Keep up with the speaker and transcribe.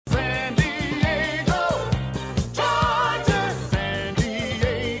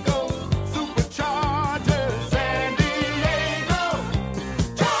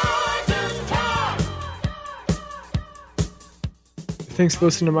thanks for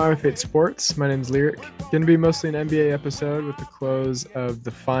listening to My With 8 Sports. My name is Lyric. Going to be mostly an NBA episode with the close of the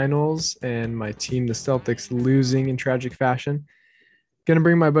finals and my team, the Celtics, losing in tragic fashion. Going to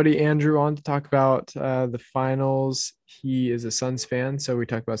bring my buddy Andrew on to talk about the finals. He is a Suns fan, so we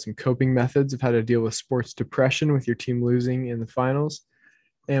talk about some coping methods of how to deal with sports depression with your team losing in the finals.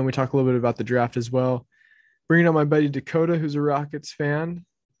 And we talk a little bit about the draft as well. Bringing on my buddy Dakota, who's a Rockets fan.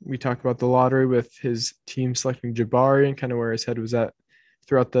 We talk about the lottery with his team selecting Jabari and kind of where his head was at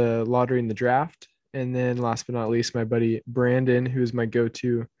throughout the lottery and the draft. And then last but not least, my buddy Brandon, who is my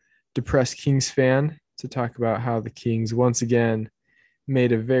go-to depressed Kings fan, to talk about how the Kings once again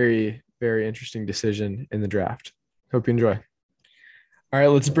made a very, very interesting decision in the draft. Hope you enjoy. All right,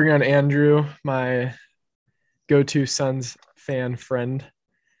 let's bring on Andrew, my go-to Suns fan friend.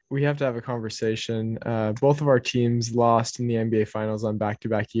 We have to have a conversation. Both of our teams lost in the NBA Finals on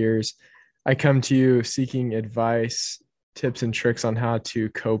back-to-back years. I come to you seeking advice, tips, and tricks on how to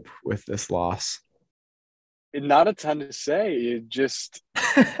cope with this loss. Not a ton to say. It's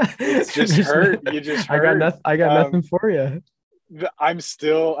just hurt. You just hurt. I got nothing for you. I'm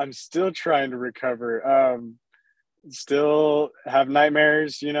still trying to recover. Still have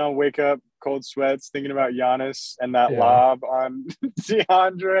nightmares, wake up cold sweats thinking about Giannis and that lob on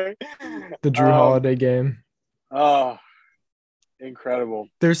DeAndre. The Drew Holiday game. Oh, incredible.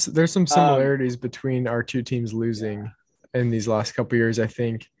 There's some similarities between our two teams losing in these last couple of years. I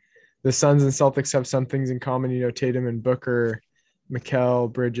think the Suns and Celtics have some things in common. Tatum and Booker,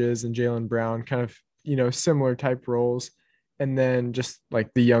 Mikal Bridges and Jaylen Brown, kind of, similar type roles. And then just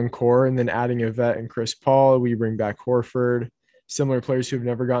like the young core, and then adding a vet and Chris Paul, we bring back Horford, similar players who have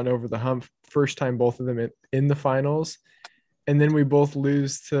never gotten over the hump. First time both of them in the finals. And then we both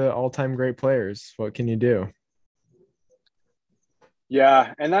lose to all-time great players. What can you do?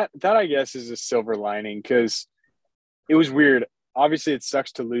 Yeah, and that I guess is a silver lining, because it was weird. Obviously, it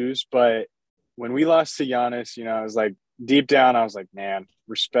sucks to lose, but when we lost to Giannis, I was like, deep down, I was like, man,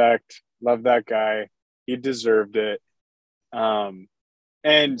 respect, love that guy. He deserved it.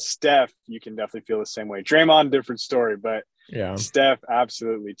 And Steph, you can definitely feel the same way. Draymond, different story, but Steph,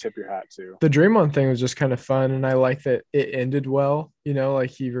 absolutely tip your hat to. The Draymond thing was just kind of fun, and I like that it ended well. Like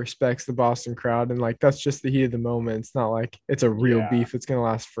he respects the Boston crowd, and like that's just the heat of the moment. It's not like it's a real beef that's gonna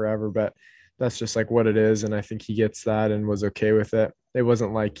last forever, but that's just like what it is, and I think he gets that and was okay with it. It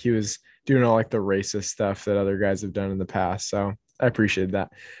wasn't like he was doing all like the racist stuff that other guys have done in the past, so I appreciate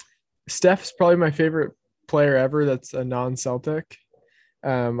that. Steph's probably my favorite player ever that's a non-Celtic.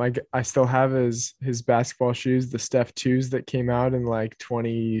 I still have his basketball shoes, the Steph 2s that came out in like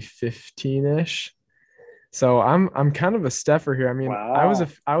 2015-ish. So I'm kind of a Stepher here. I mean, wow.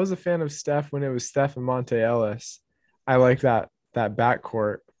 I was a fan of Steph when it was Steph and Monte Ellis. I like that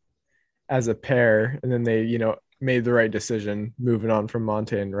backcourt as a pair, and then they made the right decision moving on from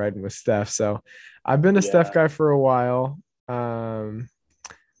Monte and riding with Steph. So I've been a Steph guy for a while.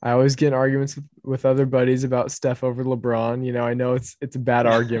 I always get in arguments with other buddies about Steph over LeBron. I know it's a bad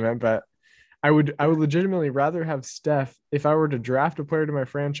argument, but I would legitimately rather have Steph. If I were to draft a player to my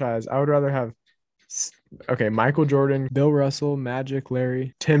franchise, I would rather have Michael Jordan, Bill Russell, Magic,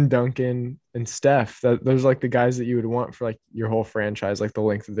 Larry, Tim Duncan, and Steph. Those are like the guys that you would want for like your whole franchise, like the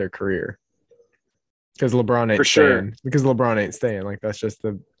length of their career. Because LeBron ain't staying. Because LeBron ain't staying. Like that's just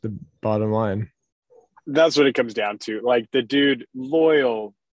the bottom line. That's what it comes down to. Like the dude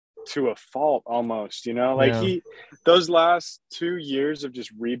loyal to a fault almost, those last 2 years of just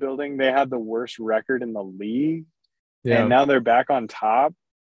rebuilding, they had the worst record in the league, and now they're back on top,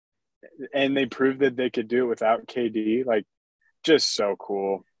 and they proved that they could do it without KD. Like, just so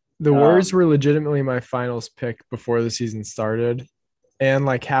cool. The Warriors were legitimately my finals pick before the season started, and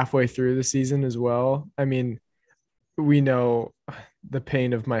like halfway through the season as well. I mean, we know the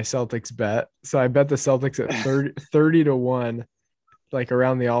pain of my Celtics bet, so I bet the Celtics at 30-1 like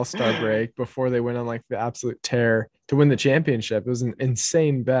around the All-Star break before they went on like the absolute tear to win the championship. It was an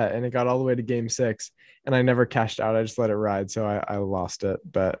insane bet, and it got all the way to Game 6, and I never cashed out. I just let it ride, so I lost it.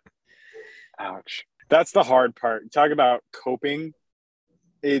 But ouch. That's the hard part. Talk about coping.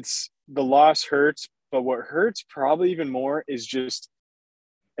 It's the loss hurts, but what hurts probably even more is just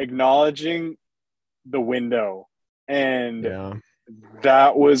acknowledging the window. And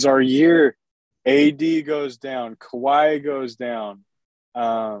that was our year. AD goes down, Kawhi goes down.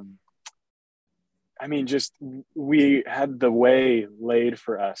 Just we had the way laid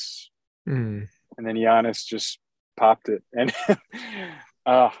for us, and then Giannis just popped it. And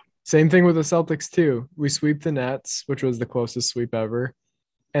same thing with the Celtics too. We sweep the Nets, which was the closest sweep ever,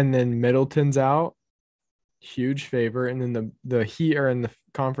 and then Middleton's out, huge favor, and then the Heat are in the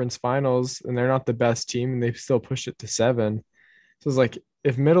conference finals, and they're not the best team, and they still pushed it to 7. So it's like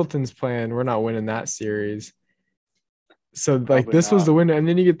if Middleton's playing, we're not winning that series. So like Probably this was not. the window, and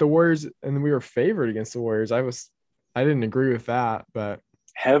then you get the Warriors, and we were favored against the Warriors. I didn't agree with that, but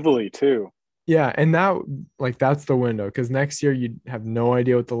Heavily too. yeah, and that's the window because next year you have no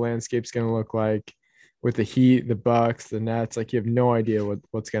idea what the landscape's going to look like with the Heat, the Bucks, the Nets. Like you have no idea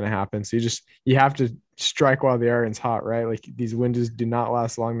what's going to happen. So you have to strike while the iron's hot, right? Like these windows do not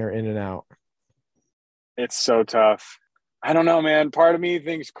last long; they're in and out. It's so tough. I don't know, man. Part of me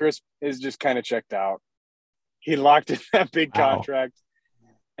thinks Chris is just kind of checked out. He locked in that big Wow. contract,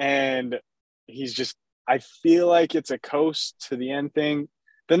 and he's just. I feel like it's a coast to the end thing.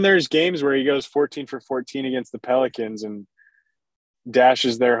 Then there's games where he goes 14 for 14 against the Pelicans and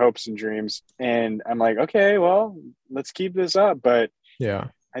dashes their hopes and dreams. And I'm like, okay, well, let's keep this up. But Yeah.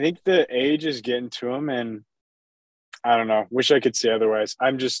 I think the age is getting to him, and I don't know. Wish I could say otherwise.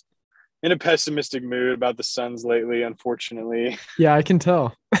 I'm just in a pessimistic mood about the Suns lately, unfortunately. Yeah, I can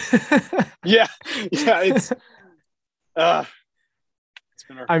tell. Yeah, yeah, uh it's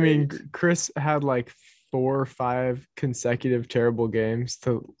been our I mean, fate. Chris had like 4 or 5 consecutive terrible games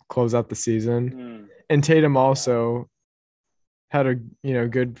to close out the season. Mm, And Tatum yeah. also had a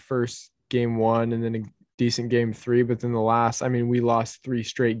good first game one and then a decent game three, but then the last, I mean, we lost 3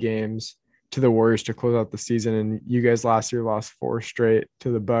 straight games to the Warriors to close out the season, and you guys last year lost 4 straight to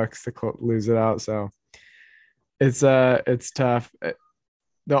the Bucks to lose it out. So it's tough.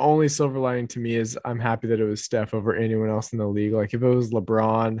 The only silver lining to me is I'm happy that it was Steph over anyone else in the league. Like if it was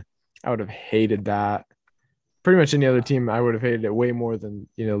LeBron, I would have hated that. Pretty much any other team, I would have hated it way more than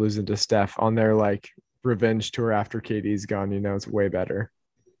losing to Steph on their like revenge tour after KD's gone. It's way better.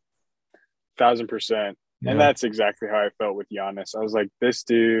 1,000%. And Yeah. that's exactly how I felt with Giannis. I was like, this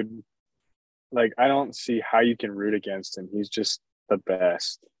dude, like, I don't see how you can root against him. He's just the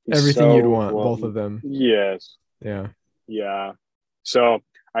best. He's Everything you'd so want, well. both of them. Yes. Yeah. Yeah. So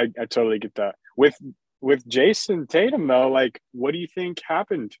I totally get that. With Jason Tatum though, like what do you think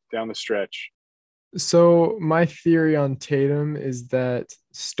happened down the stretch? So my theory on Tatum is that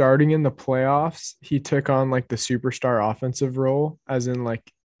starting in the playoffs, he took on like the superstar offensive role, as in like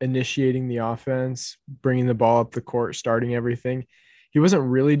initiating the offense, bringing the ball up the court, starting everything. He wasn't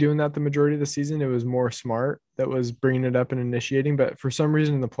really doing that the majority of the season. It was more Smart that was bringing it up and initiating. But for some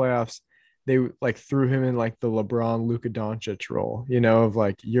reason in the playoffs, they like threw him in like the LeBron, Luka Doncic role, of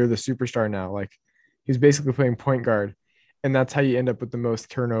like you're the superstar now. Like he's basically playing point guard, and that's how you end up with the most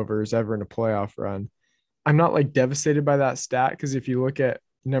turnovers ever in a playoff run. I'm not like devastated by that stat because if you look at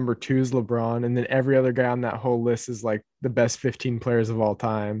number two is LeBron, and then every other guy on that whole list is like the best 15 players of all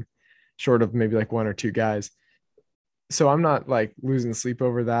time, short of maybe like 1 or 2 guys. So I'm not like losing sleep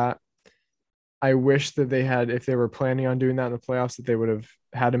over that. I wish that they had, if they were planning on doing that in the playoffs, that they would have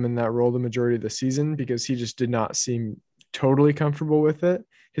had him in that role the majority of the season because he just did not seem totally comfortable with it.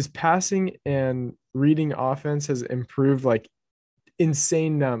 His passing and reading offense has improved like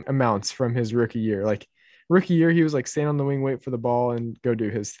insane amounts from his rookie year. Like rookie year, he was like stand on the wing, wait for the ball, and go do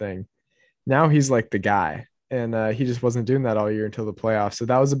his thing. Now he's like the guy, and he just wasn't doing that all year until the playoffs. So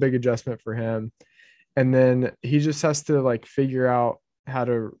that was a big adjustment for him. And then he just has to like figure out how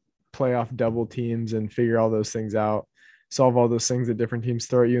to play off double teams and figure all those things out, solve all those things that different teams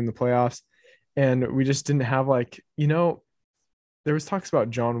throw at you in the playoffs. And we just didn't have like, there was talks about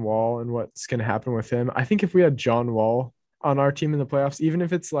John Wall and what's going to happen with him. I think if we had John Wall on our team in the playoffs, even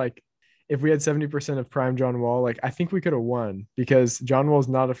if it's like if we had 70% of prime John Wall, like I think we could have won because John Wall's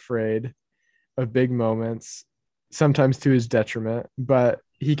not afraid of big moments, sometimes to his detriment, but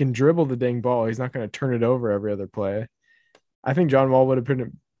he can dribble the dang ball. He's not going to turn it over every other play. I think John Wall would have been a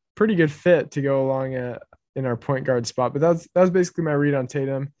pretty good fit to go along in our point guard spot. But that was basically my read on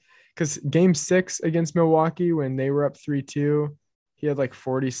Tatum. Because game 6 against Milwaukee, when they were up 3-2, he had like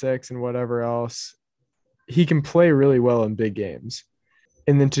 46 and whatever else. He can play really well in big games.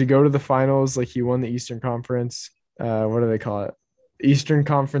 And then to go to the finals, like he won the Eastern Conference. What do they call it? Eastern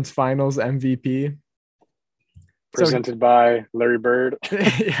Conference Finals MVP. So Presented by Larry Bird.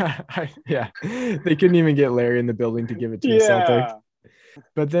 yeah, they couldn't even get Larry in the building to give it to the Celtics. Yeah.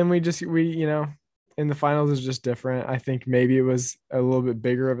 But then in the finals is just different. I think maybe it was a little bit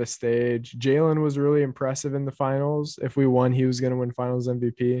bigger of a stage. Jalen was really impressive in the finals. If we won, he was going to win Finals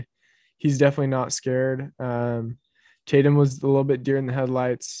MVP. He's definitely not scared. Tatum was a little bit deer in the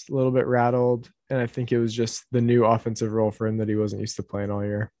headlights, a little bit rattled, and I think it was just the new offensive role for him that he wasn't used to playing all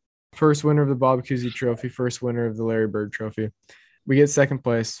year. First winner of the Bob Cousy Trophy, first winner of the Larry Bird Trophy. We get second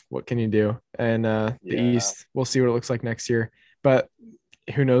place. What can you do? And the Yeah. East, we'll see what it looks like next year. But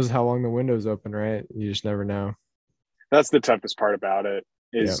who knows how long the window's open, right? You just never know. That's the toughest part about it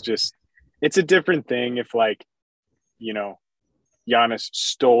Yeah. is just it's a different thing if like, you know, Giannis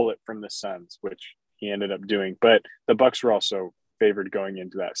stole it from the Suns, which he ended up doing. But the Bucks were also favored going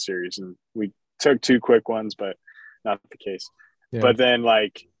into that series, and we took 2 quick ones, but not the case. Yeah. But then,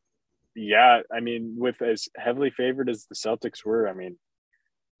 like, yeah, I mean, with as heavily favored as the Celtics were, I mean,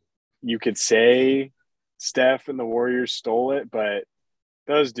 you could say Steph and the Warriors stole it, but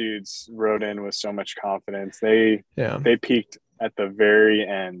those dudes rode in with so much confidence. They peaked at the very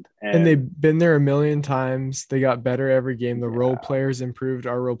end. And they've been there a million times. They got better every game. The role players improved.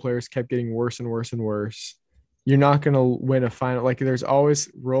 Our role players kept getting worse and worse and worse. You're not going to win a final. Like, there's always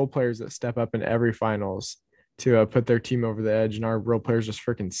role players that step up in every finals to put their team over the edge, and our role players just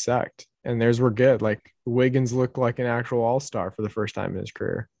freaking sucked. And theirs were good. Like, Wiggins looked like an actual all-star for the first time in his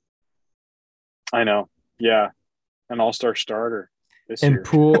career. I know. Yeah. An all-star starter this and year.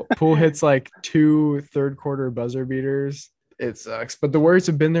 Poole hits like 2 third-quarter buzzer beaters. It sucks. But the Warriors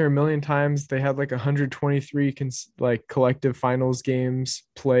have been there a million times. They had like 123 collective finals games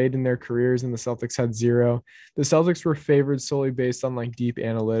played in their careers, and the Celtics had 0. The Celtics were favored solely based on like deep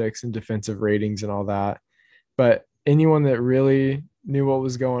analytics and defensive ratings and all that. But anyone that really knew what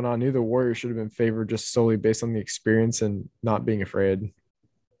was going on knew the Warriors should have been favored just solely based on the experience and not being afraid.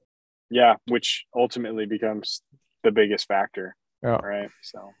 Yeah, which ultimately becomes the biggest factor. Oh. Right.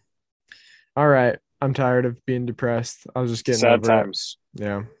 So, all right. I'm tired of being depressed. I was just getting sad over times. It.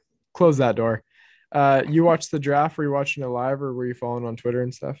 Yeah. Close that door. You watched the draft? Were you watching it live, or were you following on Twitter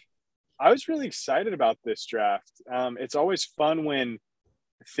and stuff? I was really excited about this draft. It's always fun when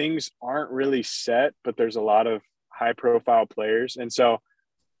things aren't really set, but there's a lot of high profile players. And so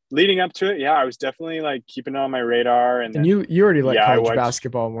leading up to it, yeah, I was definitely like keeping it on my radar. And then, you already like college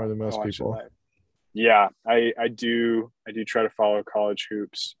basketball more than most people. Yeah, I do try to follow college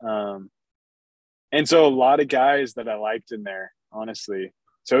hoops. And so a lot of guys that I liked in there, honestly.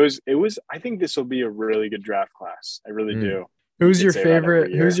 So it was I think this will be a really good draft class. I really do. Who's your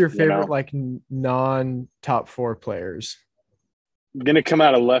favorite? Who's your favorite like non top 4 players? I'm going to come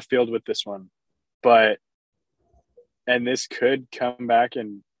out of left field with this one, and this could come back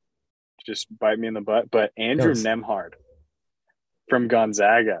and just bite me in the butt, but Andrew Nembhard from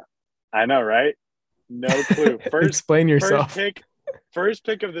Gonzaga. I know, right? No clue. Explain yourself. First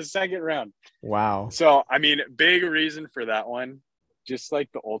pick of the second round. Wow. So, I mean, big reason for that one, just like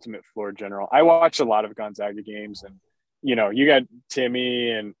the ultimate floor general. I watch a lot of Gonzaga games, and, you know, you got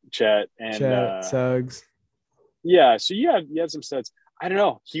Timmy and Chet and Suggs. Yeah, so you had some sets. I don't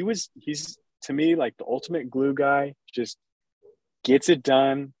know. He's to me like the ultimate glue guy. Just gets it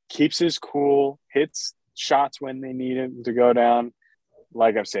done, keeps his cool, hits shots when they need him to go down.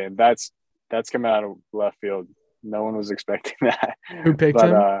 Like I'm saying, that's coming out of left field. No one was expecting that. Who picked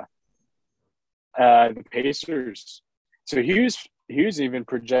him? The Pacers. So he was even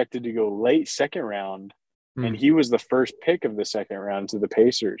projected to go late second round, and he was the first pick of the second round to the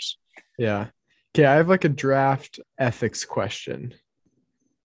Pacers. Yeah. Okay, I have like a draft ethics question.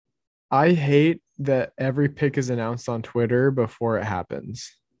 I hate that every pick is announced on Twitter before it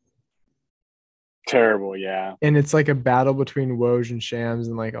happens. Terrible, yeah. And it's like a battle between Woj and Shams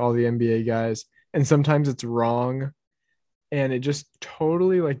and like all the NBA guys. And sometimes it's wrong. And it just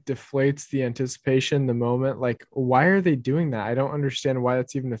totally like deflates the anticipation, the moment. Like, why are they doing that? I don't understand why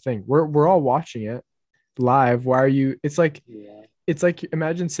that's even a thing. We're all watching it live. Why are you? It's like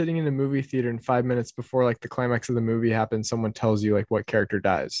imagine sitting in a movie theater and 5 minutes before like the climax of the movie happens, someone tells you like what character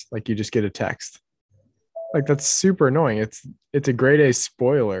dies. Like you just get a text. Like that's super annoying. It's a grade A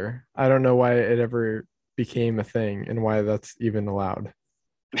spoiler. I don't know why it ever became a thing and why that's even allowed.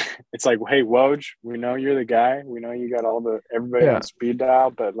 It's like, hey, Woj, we know you're the guy. We know you got everybody on speed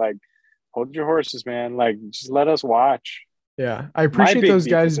dial, but like, hold your horses, man. Like, just let us watch. Yeah, I appreciate those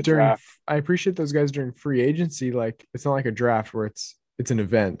guys during. I appreciate those guys during free agency. Like, it's not like a draft where it's an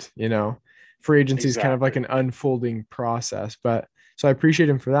event. You know, free agency is kind of like an unfolding process. But so I appreciate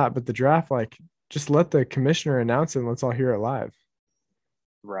him for that. But the draft, like, just let the commissioner announce it and let's all hear it live.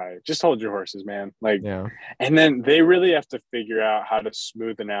 Right. Just hold your horses, man. Like, yeah. And then they really have to figure out how to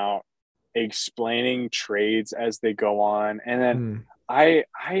smoothen out explaining trades as they go on. And then I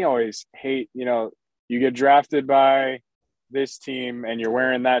always hate, you get drafted by this team and you're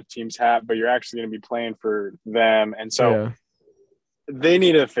wearing that team's hat, but you're actually going to be playing for them. And so they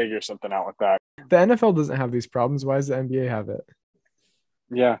need to figure something out with that. The NFL doesn't have these problems. Why does the NBA have it?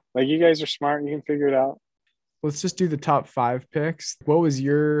 Yeah. Like, you guys are smart. You can figure it out. Let's just do the top 5 picks. What was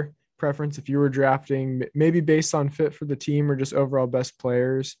your preference if you were drafting, maybe based on fit for the team or just overall best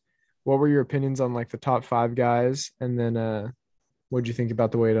players? What were your opinions on like the top 5 guys? And then what did you think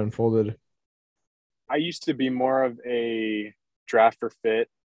about the way it unfolded? I used to be more of a draft for fit.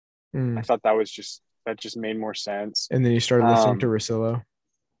 I thought that was just that just made more sense. And then you started listening to Russillo.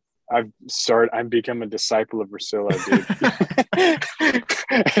 I've become a disciple of Russillo, dude.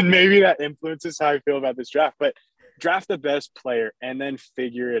 And maybe that influences how I feel about this draft, but draft the best player and then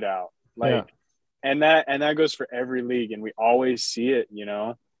figure it out. Like, and that goes for every league. And we always see it,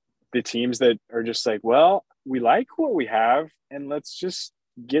 the teams that are just like, well, we like what we have and let's just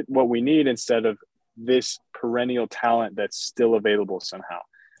get what we need instead of this perennial talent that's still available somehow.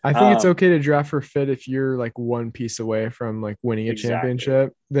 I think it's okay to draft for fit if you're like one piece away from like winning a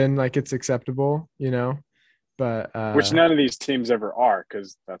championship, then like it's acceptable, but which none of these teams ever are,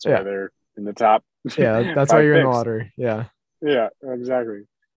 because that's why they're in the top. Yeah, that's why you're in the lottery. Yeah. Yeah, exactly.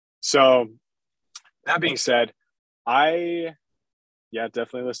 So that being said, I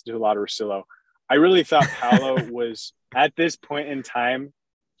definitely listened to a lot of Russillo. I really thought Paolo was at this point in time,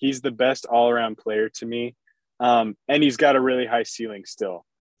 he's the best all-around player to me. And he's got a really high ceiling still.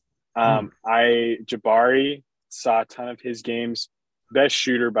 Jabari saw a ton of his games, best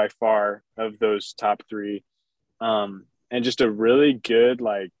shooter by far of those top three. And just a really good,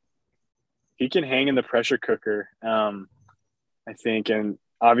 like, he can hang in the pressure cooker, I think. And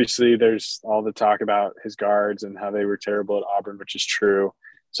obviously there's all the talk about his guards and how they were terrible at Auburn, which is true.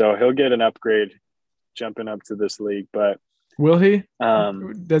 So he'll get an upgrade jumping up to this league. But will he?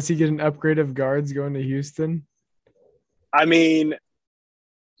 Does he get an upgrade of guards going to Houston? I mean,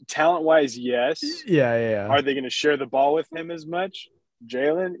 talent-wise, yes. Yeah. Are they going to share the ball with him as much?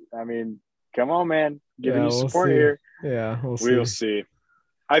 Jalen? I mean, come on, man. Giving you support here. Yeah, we'll see.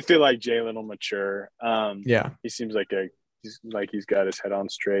 I feel like Jalen will mature. He seems like he's got his head on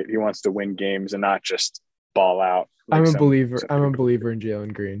straight. He wants to win games and not just ball out. I'm a believer in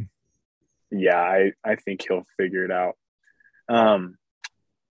Jalen Green. Yeah, I think he'll figure it out.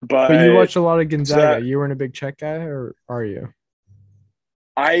 But you watch a lot of Gonzaga. You weren't a big Chet guy, or are you?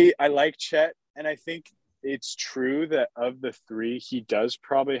 I like Chet, and I think it's true that of the three, he does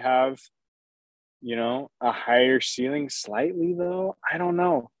probably have, a higher ceiling slightly, though. I don't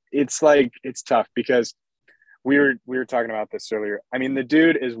know. It's tough because we were talking about this earlier. I mean, the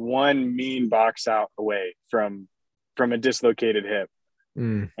dude is one mean box out away from a dislocated hip.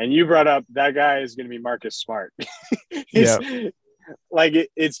 And you brought up that guy is going to be Marcus Smart.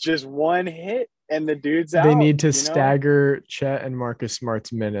 It's just one hit and the dude's out. They need to stagger Chet and Marcus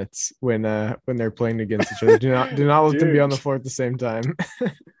Smart's minutes when they're playing against each other. Do not let them be on the floor at the same time.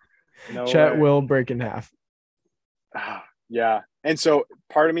 No Chet will break in half. Yeah. And so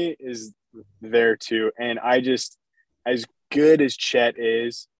part of me is there too. And I just, as good as Chet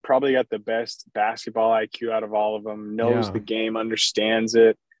is, probably got the best basketball IQ out of all of them, knows the game, understands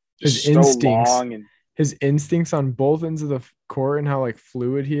it. His instincts on both ends of the court and how like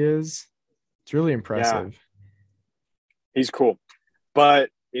fluid he is. It's really impressive. Yeah. He's cool.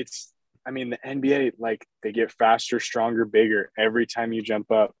 But the NBA, like, they get faster, stronger, bigger every time you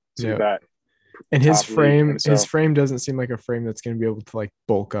jump up to that. And his frame doesn't seem like a frame that's going to be able to like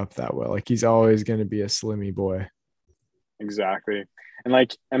bulk up that well. Like he's always going to be a slimmy boy. Exactly.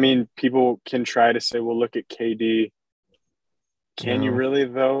 And people can try to say, well, look at KD. Can you really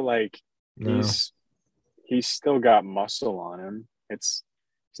though? Like he's still got muscle on him. He's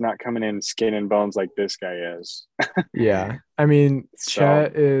not coming in skin and bones like this guy is. Yeah. I mean,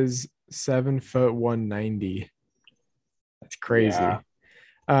 Chet is 7 foot 190. That's crazy. Yeah.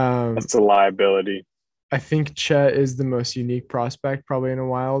 That's a liability. I think Chet is the most unique prospect probably in a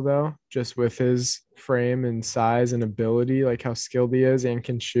while, though, just with his frame and size and ability, like how skilled he is and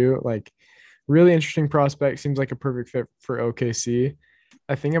can shoot. Like, really interesting prospect. Seems like a perfect fit for OKC.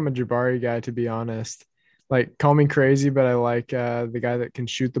 I think I'm a Jabari guy, to be honest. Like, call me crazy, but I like the guy that can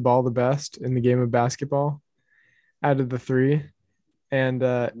shoot the ball the best in the game of basketball out of the three. And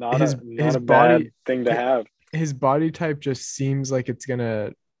his body bad thing to have. His body type just seems like it's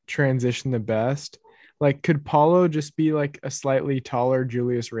gonna transition the best. Like, could Paulo just be like a slightly taller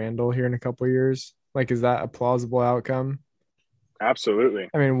Julius Randle here in a couple of years? Like, is that a plausible outcome? Absolutely.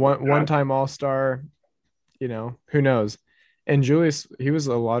 I mean, one-time All-Star, who knows? And Julius, he was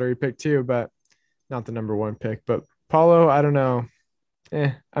a lottery pick too, but not the number one pick. But Paulo, I don't know.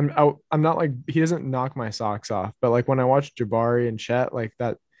 I'm not like, he doesn't knock my socks off, but like when I watch Jabari and Chet like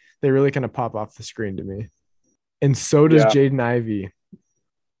that, they really kind of pop off the screen to me. And so does Jaden Ivey.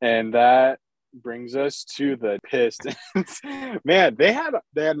 And that brings us to the Pistons. Man, they had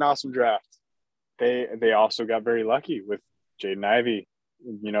an awesome draft. They also got very lucky with Jaden Ivey,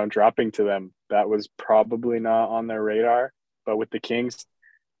 dropping to them. That was probably not on their radar, but with the Kings,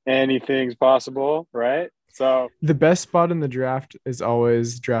 anything's possible, right? So the best spot in the draft is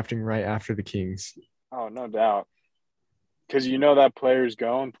always drafting right after the Kings. Oh, no doubt. Because that player's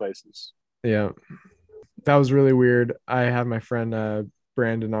going places. Yeah. that was really weird. I had my friend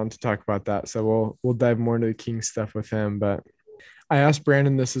Brandon on to talk about that, so we'll dive more into the King stuff with him. But I asked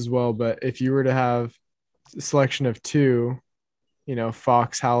Brandon this as well. But if you were to have a selection of two,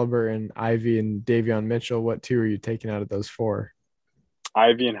 Fox, Halliburton, Ivy, and Davion Mitchell, what two are you taking out of those four?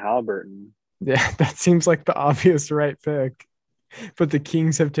 Ivy and Halliburton. Yeah, that seems like the obvious right pick. But the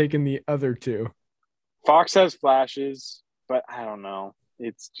Kings have taken the other two. Fox has flashes, but I don't know.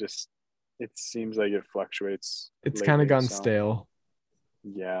 It's just it seems like it fluctuates It's kind of lately. gone So stale.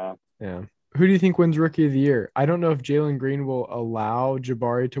 yeah, Yeah. Who do you think wins Rookie of the Year? I don't know if Jalen Green will allow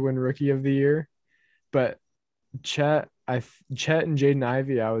Jabari to win Rookie of the Year, but Chet and Jaden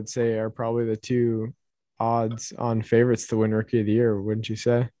Ivey, I would say, are probably the two odds-on favorites to win Rookie of the Year. Wouldn't you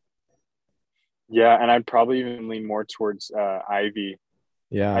say? yeah, and I'd probably even lean more towards Ivy. I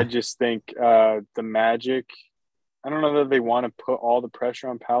Yeah. just think the Magic. I don't know that they want to put all the pressure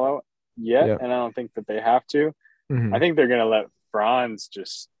on Palo yet, Yeah. and I don't think that they have to. I Hmm. think they're gonna let Franz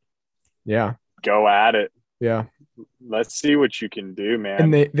just Yeah. go at it. Yeah. Let's see what you can do,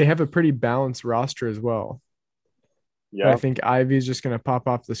 And man. they have a pretty balanced roster as well. I Yep, think Ivy's just going to pop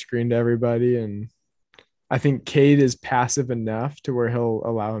off the screen to everybody, and I think Cade is passive enough to where he'll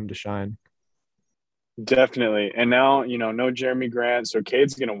allow him to shine. definitely. And now, no Jeremy Grant, so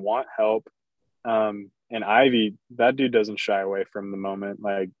Cade's gonna want help. And Ivy, that dude doesn't shy away from the moment.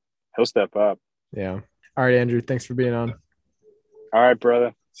 Like he'll step up. Yeah. All right, Andrew. Thanks for being on. All right,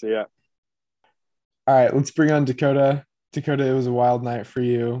 brother. See ya. All right, let's bring on Dakota. Dakota, it was a wild night for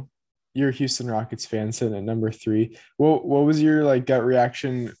you. You're a Houston Rockets fan, sitting at number three. What was your like gut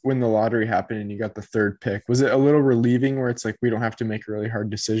reaction when the lottery happened and you got the third pick? Was it a little relieving where it's like we don't have to make a really hard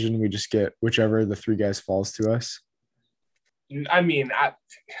decision, we just get whichever the three guys falls to us? I mean,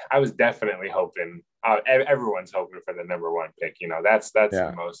 I was definitely hoping. Everyone's hoping for the number one pick. That's the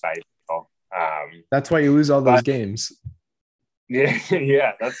Yeah, most ideal. that's why you lose all those But games. yeah,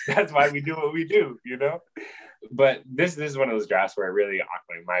 yeah, that's why we do what we do. But this is one of those drafts where it really,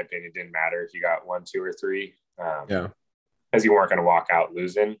 in my opinion, didn't matter if you got 1, 2, or 3, Yeah, because you weren't going to walk out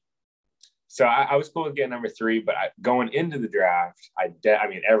losing. So I was cool with getting number 3, but going into the draft, I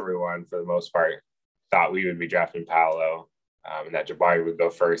mean, everyone for the most part thought we would be drafting Paolo, and that Jabari would go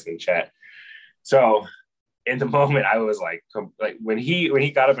first and Chet. So in the moment, I was like when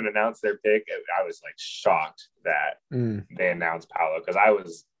he got up and announced their pick, I was like shocked that they announced Paolo, because I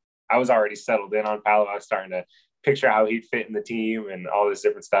was already settled in on Paolo. I was starting to picture how he'd fit in the team and all this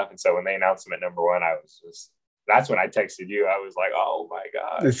different stuff. And so when they announced him at number 1, that's when I texted you. I was like, oh my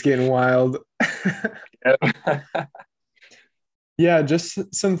God. it's getting wild. Yeah,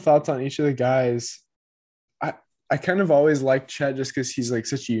 just some thoughts on each of the guys. I kind of always liked Chet just because he's like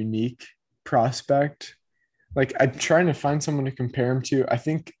such a unique prospect. Like I'm trying to find someone to compare him to. I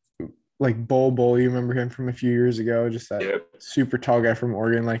think like Bull, you remember him from a few years ago, just that Yep. super tall guy from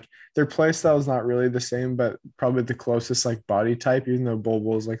Oregon. Like their play style is not really the same, but probably the closest like body type, even though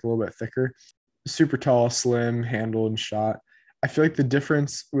Bull is like a little bit thicker. Super tall, slim, handle and shot. I feel like the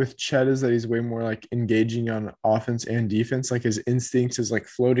difference with Chet is that he's way more like engaging on offense and defense. Like his instincts is like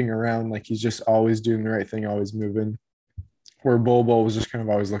floating around, like he's just always doing the right thing, always moving. Where Bol was just kind of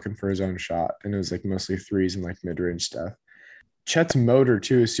always looking for his own shot, and it was like mostly threes and like mid-range stuff. Chet's motor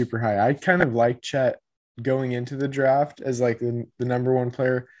too is super high. I kind of like Chet going into the draft as like the number one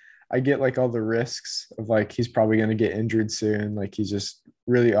player. I get like all the risks of like he's probably going to get injured soon. Like he's just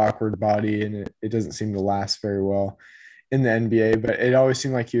really awkward body, and it doesn't seem to last very well in the NBA. But it always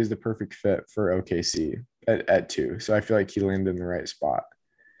seemed like he was the perfect fit for OKC at 2. So I feel like he landed in the right spot.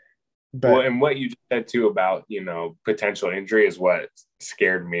 Well, But and what you just said too about, potential injury is what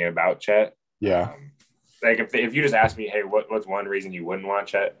scared me about Chet. yeah, Like if you just ask me, hey, what's one reason you wouldn't want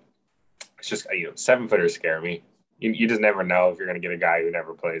Chet? It's just 7-footers scare me. You just never know if you're going to get a guy who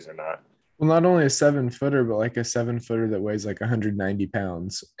never plays or not. well, not only a 7-footer, but like a 7-footer that weighs like 190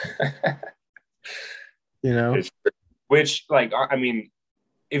 pounds. You know? Which, like, I mean,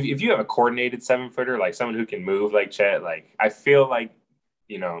 if you have a coordinated 7-footer, like someone who can move like Chet, like I feel like,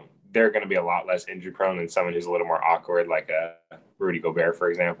 they're going to be a lot less injury prone than someone who's a little more awkward, like a Rudy Gobert, for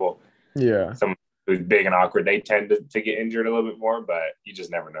example. Yeah. Someone who's big and awkward, they tend to get injured a little bit more, but you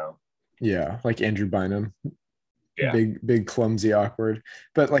just never know. Yeah. Like Andrew Bynum. Yeah. Big, clumsy, awkward.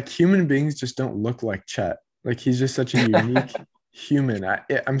 But like human beings just don't look like Chet. Like he's just such a unique human.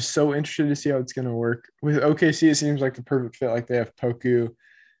 I'm so interested to see how it's going to work. With OKC, it seems like the perfect fit. Like they have Poku,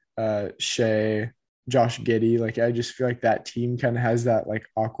 Shea, Josh Giddey. Like I just feel like that team kind of has that like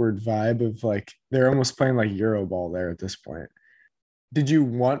awkward vibe of like they're almost playing like Euro ball there at this point. Did you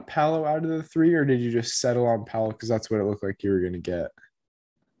want Paolo out of the 3, or did you just settle on Paolo because that's what it looked like you were going to get?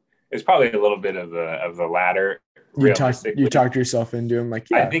 it's probably a little bit of the latter. You talked yourself into him, like,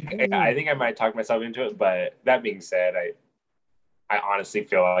 yeah. I think I might talk myself into it, but that being said, I honestly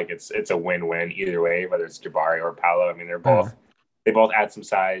feel like it's a win-win either way, whether it's Jabari or Paolo. I mean, they both add some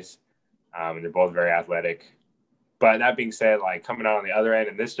size, and they're both very athletic. But that being said, like coming out on the other end,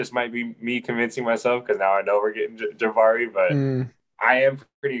 and this just might be me convincing myself because now I know we're getting Jabari, but I am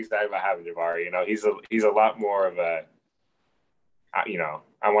pretty excited about having Jabari. You know, he's a lot more of a, you know,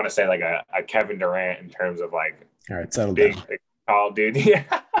 I want to say like a Kevin Durant in terms of like, all right, settle big, down. like, tall dude. Yeah,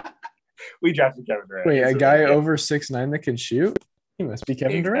 we drafted Kevin Durant. Wait, a guy over 6'9" that can shoot? He must be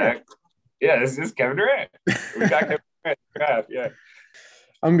Kevin Durant. Yeah, this is Kevin Durant. We got Kevin Durant draft. Yeah,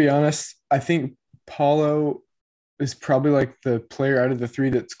 I'm gonna be honest. I think Paolo is probably like the player out of the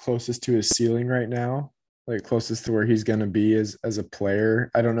three that's closest to his ceiling right now, like closest to where he's going to be as a player.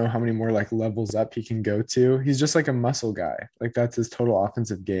 I don't know how many more like levels up he can go to. He's just like a muscle guy. Like that's his total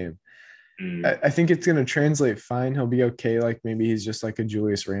offensive game. I think it's going to translate fine. He'll be okay. Like maybe he's just like a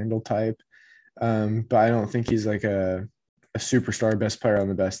Julius Randle type. But I don't think he's like a superstar, best player on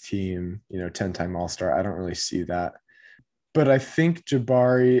the best team, you know, 10-time All-Star. I don't really see that. But I think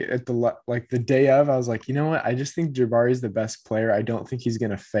Jabari at the day of, I was like, you know what? I just think Jabari is the best player. I don't think he's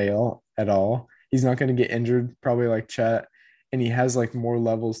going to fail at all. He's not going to get injured, probably like Chet. And he has like more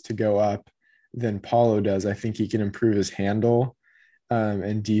levels to go up than Paolo does. I think he can improve his handle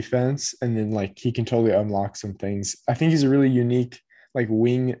and defense. And then like he can totally unlock some things. I think he's a really unique like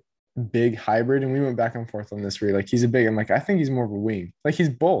wing big hybrid. And we went back and forth on this where like he's a big, I'm like, I think he's more of a wing. Like he's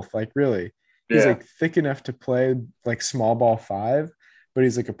both, like really. He's like thick enough to play like small ball 5, but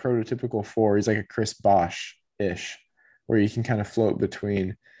he's like a prototypical 4. He's like a Chris Bosh-ish, where you can kind of float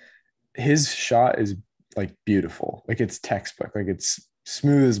between. His shot is like beautiful. Like it's textbook. Like it's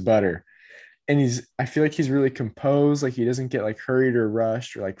smooth as butter. And I feel like he's really composed. Like he doesn't get like hurried or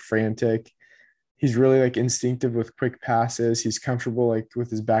rushed or like frantic. He's really like instinctive with quick passes. He's comfortable like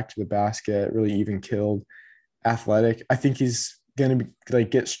with his back to the basket, really even killed, athletic. I think he's gonna be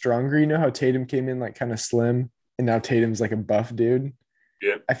like get stronger. You know how Tatum came in like kind of slim and now Tatum's like a buff dude.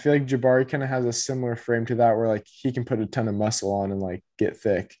 Yeah, I feel like Jabari kind of has a similar frame to that where like he can put a ton of muscle on and like get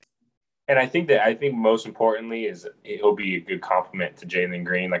thick. And I think most importantly is he'll be a good complement to Jalen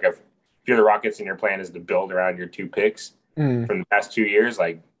Green. Like if you're the Rockets and your plan is to build around your 2 picks from the past 2 years,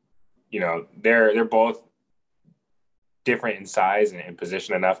 like, you know, they're both different in size and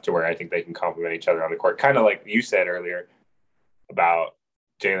position enough to where I think they can complement each other on the court. Kind of like you said earlier about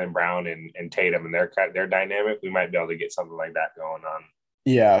Jaylen Brown and Tatum and their dynamic. We might be able to get something like that going on.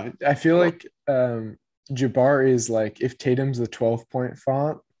 Yeah, I feel like Jabari is like if Tatum's the 12-point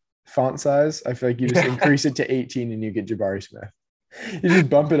font size, I feel like you just increase it to 18 and you get Jabari Smith. You just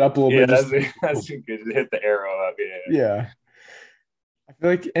bump it up a little bit. That's good. Hit the arrow up. Yeah. I feel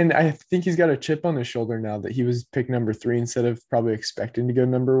like, and I think he's got a chip on his shoulder now that he was picked number 3 instead of probably expecting to go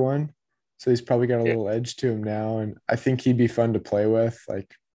number 1. So he's probably got a little edge to him now. And I think he'd be fun to play with.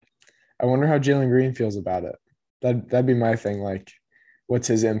 Like, I wonder how Jalen Green feels about it. That'd be my thing. Like, what's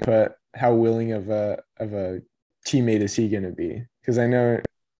his input? How willing of a teammate is he going to be? Because I know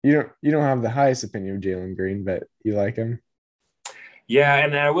you don't have the highest opinion of Jalen Green, but you like him. Yeah,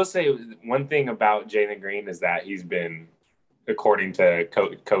 and I will say one thing about Jalen Green is that he's been, according to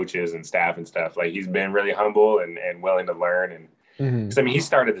coaches and staff and stuff, like he's been really humble and willing to learn. And because I mean, he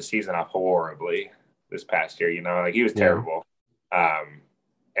started the season off horribly this past year. You know, like he was terrible, and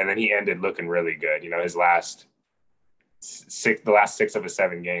then he ended looking really good. You know, the last 6 of his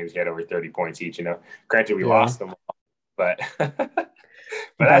 7 games, he had over 30 points each. You know, granted we lost them all, but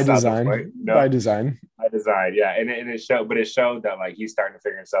by design. No, by design, yeah. And it showed that like he's starting to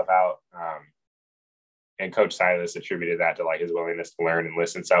figure himself out. And Coach Silas attributed that to like his willingness to learn and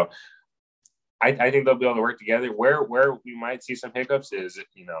listen. So I think they'll be able to work together. Where we might see some hiccups is,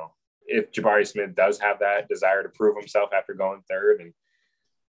 you know, if Jabari Smith does have that desire to prove himself after going 3rd and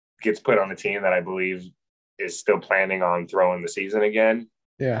gets put on a team that I believe is still planning on throwing the season again.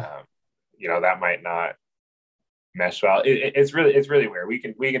 Yeah. You know, that might not mesh well. It's really weird. We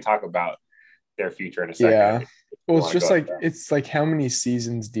can talk about their future in a second. Yeah. Well, it's just like, it's like, how many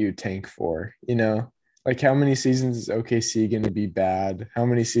seasons do you tank for, you know? Like, how many seasons is OKC going to be bad? How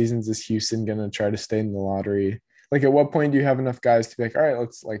many seasons is Houston going to try to stay in the lottery? Like, at what point do you have enough guys to be like, all right,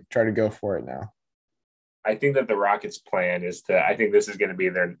 let's like try to go for it now? I think that the Rockets' plan is I think this is going to be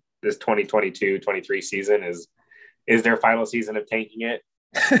this 2022-23 season is their final season of tanking it.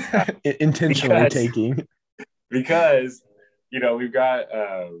 Intentionally taking. Because, you know, we've got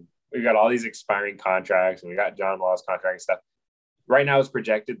all these expiring contracts and we got John Wall's contract and stuff. Right now it's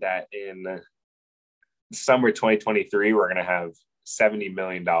projected that in summer 2023, we're going to have $70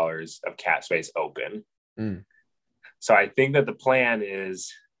 million of cap space open. Mm. So I think that the plan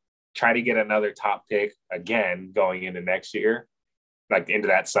is try to get another top pick again going into next year, like into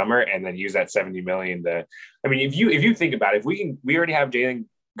that summer, and then use that 70 million to, I mean, if you think about it, we already have Jalen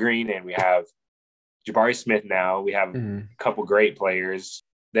Green and we have Jabari Smith now, we have a couple great players.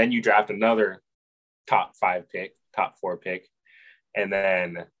 Then you draft another top 4 pick, and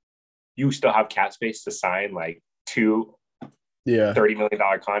then you still have cap space to sign like 2 $30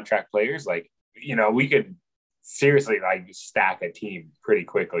 million contract players. Like, you know, we could seriously like stack a team pretty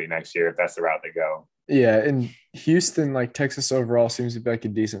quickly next year if that's the route to go. Yeah, and Houston, like Texas overall, seems to be like a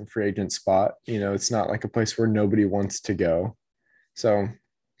decent free agent spot. You know, it's not like a place where nobody wants to go. So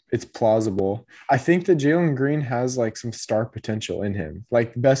it's plausible. I think that Jalen Green has like some star potential in him.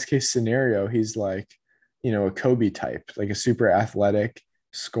 Like best case scenario, he's like, you know, a Kobe type, like a super athletic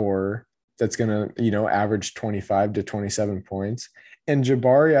scorer that's going to, you know, average 25 to 27 points. And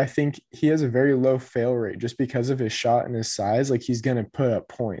Jabari, I think he has a very low fail rate just because of his shot and his size. Like he's going to put up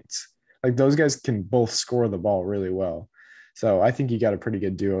points. Like those guys can both score the ball really well. So I think you got a pretty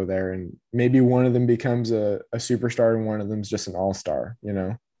good duo there. And maybe one of them becomes a superstar and one of them's just an all-star, you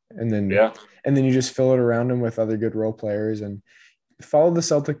know? And then you just fill it around them with other good role players and follow the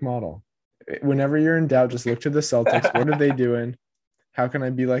Celtic model. Whenever you're in doubt, just look to the Celtics. What are they doing? How can I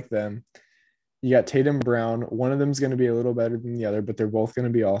be like them? You got Tatum Brown. One of them is going to be a little better than the other, but they're both going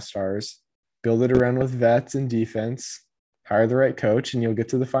to be all-stars. Build it around with vets and defense. Hire the right coach, and you'll get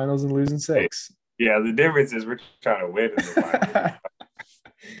to the finals and lose in 6. Yeah, the difference is we're trying to win in the finals.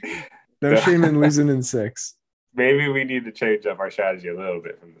 No shame in losing in 6. Maybe we need to change up our strategy a little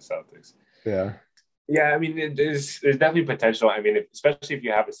bit from the Celtics. Yeah. Yeah, I mean, there's definitely potential. I mean, especially if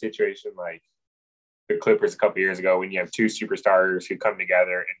you have a situation like the Clippers a couple years ago when you have 2 superstars who come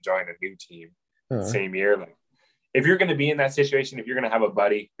together and join a new team the same year. Like, if you're going to be in that situation, if you're going to have a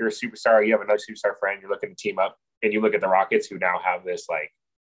buddy, you're a superstar, you have another superstar friend, you're looking to team up, and you look at the Rockets who now have this like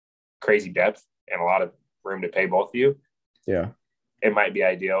crazy depth and a lot of room to pay both of you. Yeah. It might be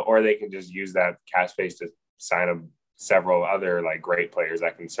ideal. Or they can just use that cap space to sign several other like great players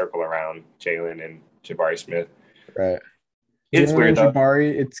that can circle around Jalen and Jabari Smith. Right. It's Jalen weird and though.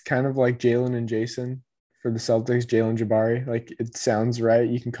 Jabari, it's kind of like Jalen and Jason for the Celtics. Jalen Jabari, like it sounds right.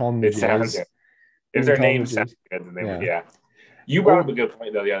 You can call them the It sounds good. If their names sound good, then they would. Yeah. You brought up a good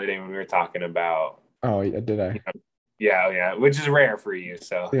point though the other day when we were talking about. Oh yeah, did I? Yeah, which is rare for you.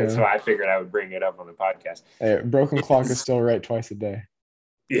 So that's why I figured I would bring it up on the podcast. Hey, broken clock is still right twice a day.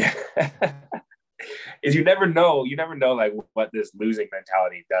 Yeah. Is you never know like what this losing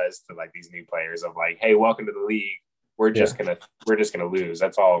mentality does to like these new players of like, hey, welcome to the league. We're just gonna lose.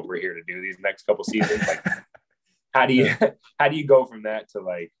 That's all we're here to do these next couple seasons. Like how do you go from that to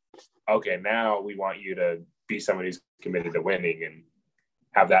like, okay, now we want you to be somebody who's committed to winning and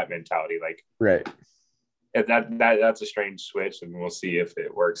have that mentality. Like right. That's a strange switch, and we'll see if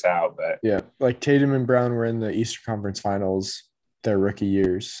it works out. But yeah, like Tatum and Brown were in the Eastern Conference Finals their rookie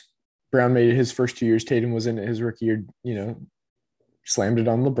years. Brown made it his first 2 years. Tatum was in it his rookie year, you know, slammed it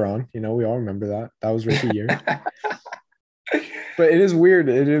on LeBron. You know, we all remember that. That was rookie year. But it is weird.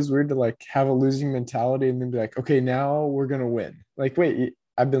 It is weird to like have a losing mentality and then be like, okay, now we're going to win. Like, wait,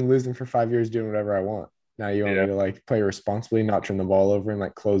 I've been losing for 5 years doing whatever I want. Now you want me to like play responsibly, not turn the ball over and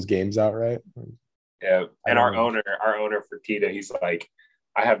like close games out, right? Yeah. And our owner for Tita, he's like,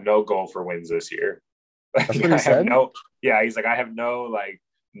 I have no goal for wins this year. Like, that's what he said? He's like, I have no like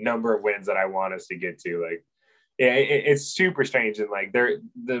number of wins that I want us to get to. Like, yeah, it's super strange. And like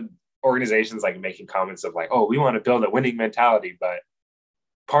the organization's like making comments of like, oh, we want to build a winning mentality, but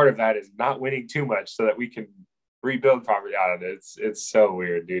part of that is not winning too much so that we can rebuild properly. I don't know. It's so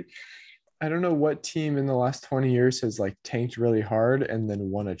weird, dude. I don't know what team in the last 20 years has like tanked really hard and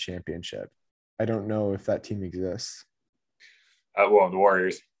then won a championship. I don't know if that team exists. Well, the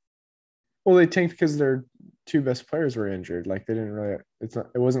Warriors. Well, they tanked because their 2 best players were injured. Like they didn't really.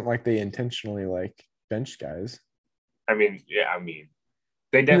 It wasn't like they intentionally like benched guys. I mean,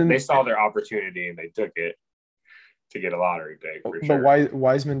 they saw their opportunity and they took it to get a lottery pick. For sure. But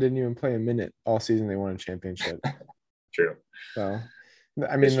Wiseman didn't even play a minute all season. They won a championship. True. So,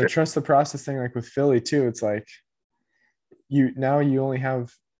 I mean, the trust the process thing, like with Philly too. It's like you only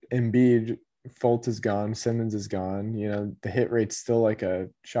have Embiid. Fultz is gone. Simmons is gone. You know, the hit rate's still like a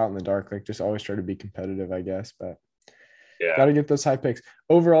shot in the dark. Like just always try to be competitive, I guess. But got to get those high picks.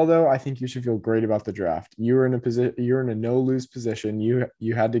 Overall, though, I think you should feel great about the draft. You're in a no-lose position.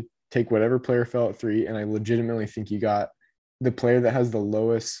 You had to take whatever player fell at 3, and I legitimately think you got the player that has the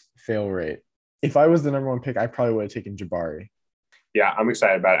lowest fail rate. If I was the number 1 pick, I probably would have taken Jabari. Yeah, I'm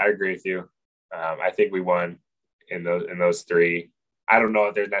excited about it. I agree with you. I think we won in those 3. I don't know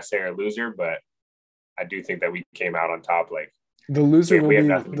if there's necessarily a loser, but I do think that we came out on top. Like the loser we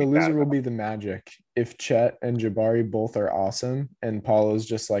have will be the Magic. If Chet and Jabari both are awesome and Paulo's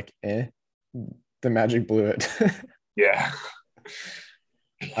just like the Magic blew it. Yeah.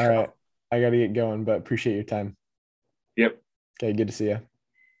 All right. I got to get going, but appreciate your time. Yep. Okay, good to see you.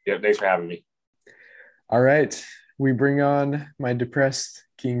 Yep, thanks for having me. All right. We bring on my depressed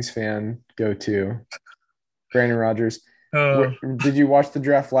Kings fan go-to, Brandon Rogers. Did you watch the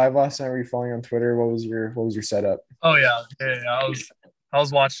draft live last night? Were you following on Twitter? What was your setup? Oh yeah. I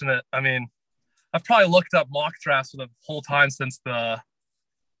was watching it. I mean, I've probably looked up mock drafts for the whole time since the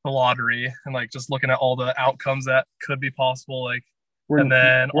lottery, and like just looking at all the outcomes that could be possible. Like, and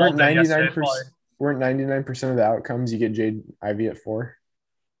then weren't 99% of the outcomes you get Jaden Ivey at 4?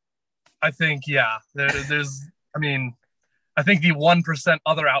 I think there's. I mean, I think the 1%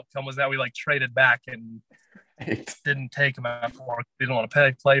 other outcome was that we like traded back and didn't take him at 4. They didn't want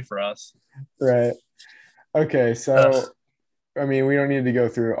to play for us. Right. Okay. So, I mean, we don't need to go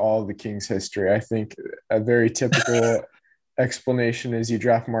through all of the Kings' history. I think a very typical explanation is you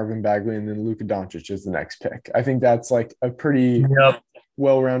draft Marvin Bagley and then Luka Doncic is the next pick. I think that's like a pretty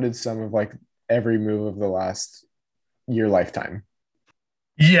well-rounded sum of like every move of the last year lifetime.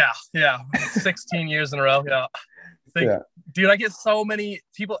 Yeah. 16 years in a row. Yeah. Dude, I get so many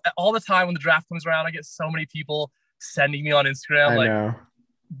people all the time when the draft comes around. I get so many people sending me on Instagram like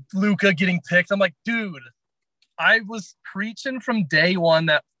Luka getting picked. I'm like, dude, I was preaching from day one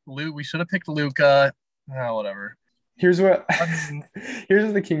that we should have picked Luka. Whatever. Here's what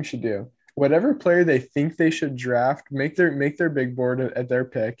the Kings should do. Whatever player they think they should draft, make their big board at their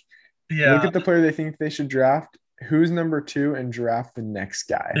pick. Yeah. Look at the player they think they should draft, who's number 2, and draft the next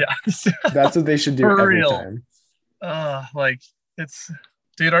guy. Yeah. That's what they should do every time. Like it's,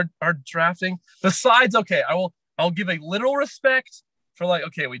 dude, our drafting besides, okay, I'll give a little respect for like,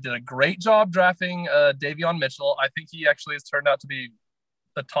 okay, we did a great job drafting Davion Mitchell. I think he actually has turned out to be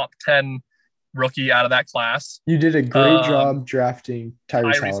the top 10 rookie out of that class. You did a great job drafting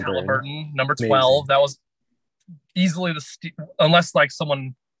Tyrese Halliburton, number 12. Amazing. That was easily unless like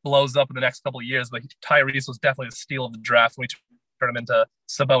someone blows up in the next couple of years, but Tyrese was definitely the steal of the draft when we turned him into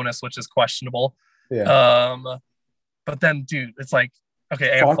Sabonis, which is questionable. Yeah. But then, dude, it's like,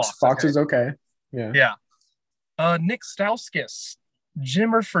 okay, Fox is okay. Yeah. Nick Stauskas,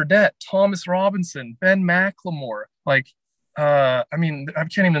 Jimmer Fredette, Thomas Robinson, Ben McLemore. Like, I mean, I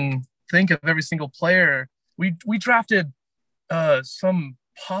can't even think of every single player. We drafted some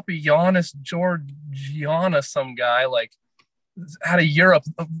Papagiannis Georgiana, some guy like out of Europe.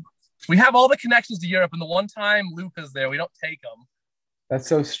 We have all the connections to Europe, and the one time Luka's there, we don't take him. That's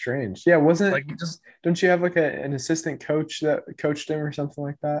so strange. Yeah, wasn't like don't you have like an assistant coach that coached him or something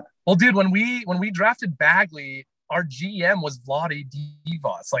like that? Well, dude, when we drafted Bagley, our GM was Vlade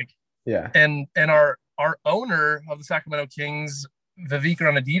Divac. Like, yeah, and our owner of the Sacramento Kings, Vivek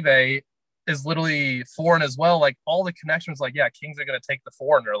Ranadive, is literally foreign as well. Like all the connections, like, yeah, Kings are gonna take the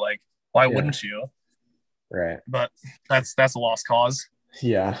foreigner. Like, why wouldn't you? Right. But that's a lost cause.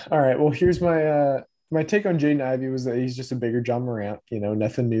 Yeah. All right. Well, here's my take on Jaden Ivey was that he's just a bigger John Morant.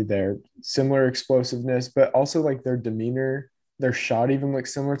 Nothing new there. Similar explosiveness, but also like their demeanor, their shot even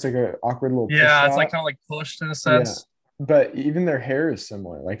looks similar. It's like an awkward little push it's shot. like kind of like pushed in a sense. Yeah. But even their hair is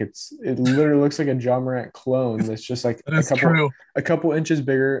similar. Like it literally looks like a John Morant clone. That's just like a couple inches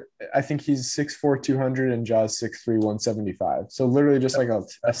bigger. I think he's 6'4", 200, and Ja's 6'3", 175. So literally just like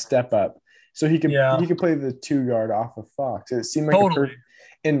a step up. So he could play the 2 guard off of Fox. It seemed like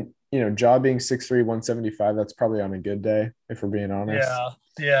Ja being 6'3", 175, that's probably on a good day, if we're being honest.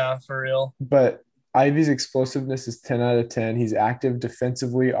 Yeah, for real. But Ivey's explosiveness is 10 out of 10. He's active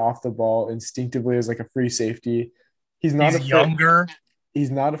defensively, off the ball, instinctively as like a free safety. He's younger.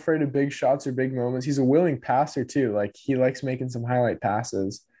 He's not afraid of big shots or big moments. He's a willing passer too. Like he likes making some highlight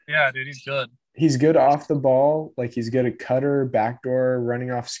passes. Yeah, dude, he's good. He's good off the ball. Like he's good at cutter, backdoor,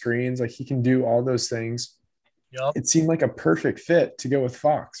 running off screens. Like he can do all those things. Yep. It seemed like a perfect fit to go with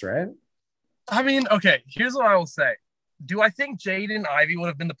Fox, right? I mean, okay, here's what I will say. Do I think Jaden Ivey would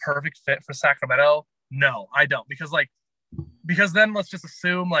have been the perfect fit for Sacramento? No, I don't. Because then let's just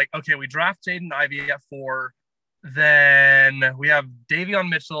assume, like, okay, we draft Jaden Ivey at 4. Then we have Davion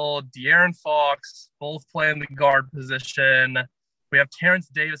Mitchell, De'Aaron Fox, both playing the guard position. We have Terrence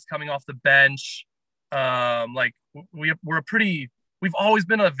Davis coming off the bench. We've always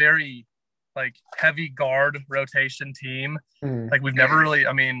been a very like heavy guard rotation team. Like we've never really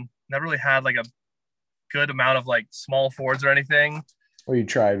had like a good amount of like small forwards or anything. Well, you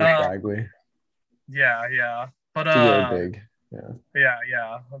tried with Bagley. Yeah. But really big.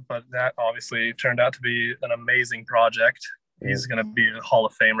 Yeah. But that obviously turned out to be an amazing project He's gonna be a Hall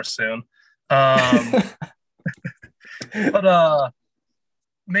of Famer soon. But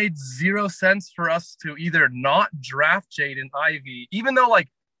made zero sense for us to either not draft Jaden Ivey, even though like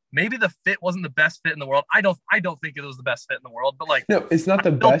maybe the fit wasn't the best fit in the world. I don't think it was the best fit in the world, but like no, it's not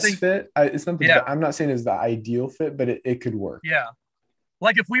the best fit. It's not the I'm not saying it's the ideal fit, but it could work. Yeah.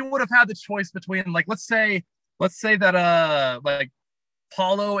 Like if we would have had the choice between like let's say that like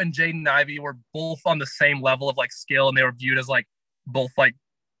Paulo and Jaden Ivey were both on the same level of like skill and they were viewed as like both like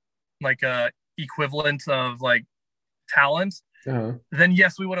equivalent of like talent, then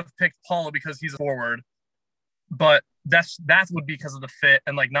yes, we would have picked Paulo because he's a forward. But that would be because of the fit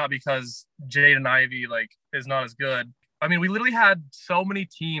and like not because Jaden Ivey like is not as good. I mean, we literally had so many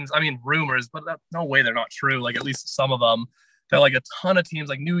teams. I mean, rumors, but no way they're not true. Like at least some of them. They're like a ton of teams,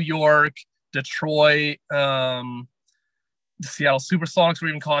 like New York, Detroit, Seattle Supersonics were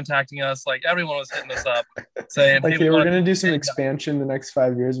even contacting us. Like everyone was hitting us up saying, like, hey, we're gonna do some expansion the next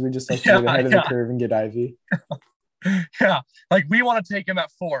 5 years. We just have to get ahead of the curve and get Ivey. Yeah, like we want to take him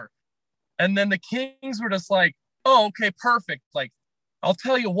at 4. And then the Kings were just like, oh, okay, perfect. Like, I'll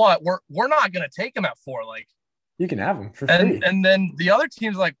tell you what, we're not gonna take him at 4. Like, you can have him for free. And then the other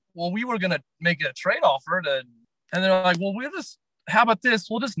team's like, well, we were gonna make a trade offer to, and they're like, well, how about this?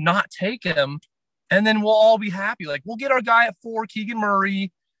 We'll just not take him, and then we'll all be happy. Like, we'll get our guy at 4, Keegan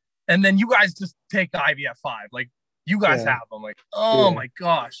Murray, and then you guys just take Ivey at 5. Like, you guys have him. Like, oh my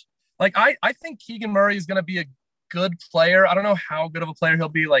gosh. Like, I think Keegan Murray is gonna be a good player. I don't know how good of a player he'll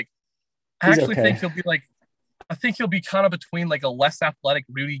be. Like, I actually think he'll be like, I think he'll be kind of between like a less athletic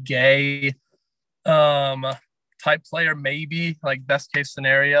Rudy Gay type player, maybe, like best case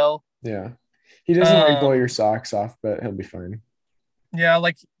scenario. Yeah. He doesn't like blow your socks off, but he'll be fine. Yeah,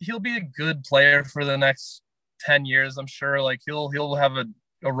 like he'll be a good player for the next 10 years, I'm sure. Like he'll have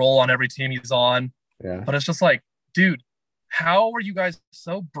a role on every team he's on. Yeah. But it's just like, dude, how are you guys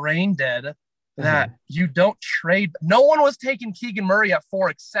so brain dead that you don't trade? No one was taking Keegan Murray at 4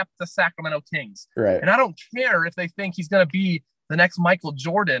 except the Sacramento Kings. Right. And I don't care if they think he's going to be the next Michael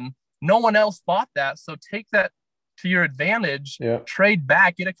Jordan. No one else bought that. So take that to your advantage, trade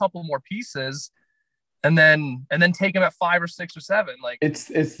back, get a couple more pieces, and then take him at 5 or 6 or 7. Like it's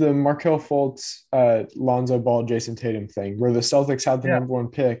the Markelle Fultz, Lonzo Ball, Jason Tatum thing, where the Celtics had the number 1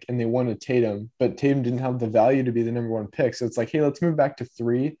 pick and they wanted Tatum, but Tatum didn't have the value to be the number 1 pick. So it's like, hey, let's move back to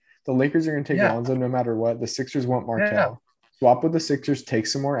 3. The Lakers are going to take Lonzo no matter what. The Sixers want Markelle. Yeah. Swap with the Sixers, take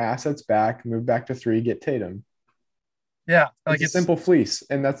some more assets back, move back to 3, get Tatum. Yeah, like it's a simple flease,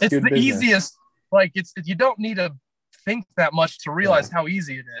 and that's good business. Easiest. Like you don't need to think that much to realize how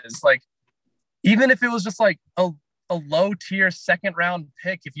easy it is. Like even if it was just like a low tier 2nd round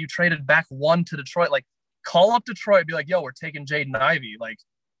pick, if you traded back 1 to Detroit, like call up Detroit, be like, yo, we're taking Jaden Ivey. Like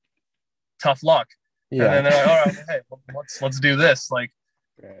tough luck. Yeah. And then they're like, all right, hey, let's do this. Like,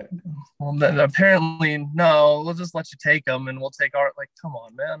 well, then apparently no, we'll just let you take them and we'll take our, like, come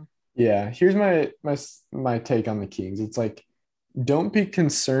on, man. Yeah. Here's my take on the Kings. It's like, don't be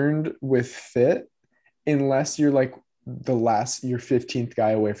concerned with fit unless you're like your 15th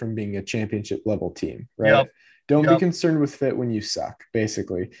guy away from being a championship level team, right? Yep. Don't be concerned with fit when you suck,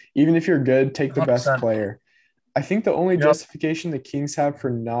 basically. Even if you're good, take the 100%. Best player. I think the only justification the Kings have for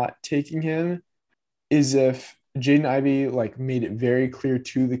not taking him is if Jaden Ivey like made it very clear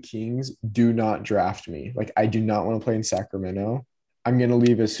to the Kings, do not draft me. Like, I do not want to play in Sacramento. I'm going to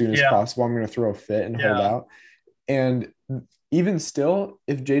leave as soon as possible. I'm going to throw a fit and hold out. And even still,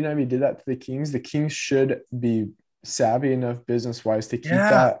 if Jaden Ivey did that to the Kings should be savvy enough business-wise to keep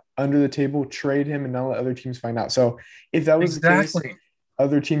that under the table, trade him, and not let other teams find out. So if that was the case,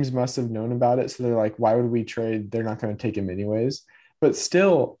 other teams must have known about it. So they're like, why would we trade? They're not going to take him anyways. But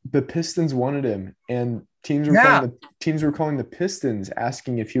still, the Pistons wanted him, and teams were calling the Pistons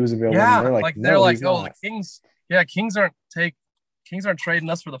asking if he was available. Yeah, and they're like, no, oh, not. The Kings. Yeah, Kings aren't trading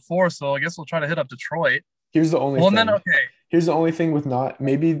us for the 4, so I guess we'll try to hit up Detroit. Here's the only thing. Then Here's the only thing with not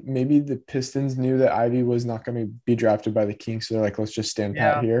maybe the Pistons knew that Ivey was not going to be drafted by the Kings, so they're like, let's just stand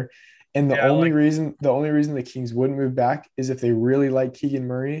pat here. And the only reason the Kings wouldn't move back is if they really like Keegan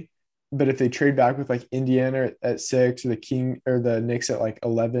Murray. But if they trade back with like Indiana at 6 or the Knicks at like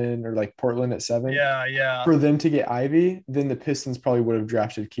 11 or like Portland at 7, for them to get Ivey, then the Pistons probably would have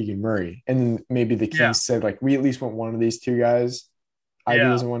drafted Keegan Murray, and then maybe the Kings said like, we at least want one of these 2 guys. Ivey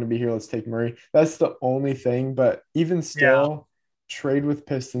doesn't want to be here. Let's take Murray. That's the only thing. But even still, trade with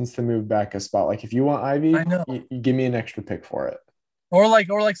Pistons to move back a spot. Like if you want Ivey, you give me an extra pick for it. Or like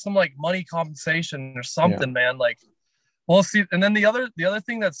some like money compensation or something, man. Like, we'll see. And then the other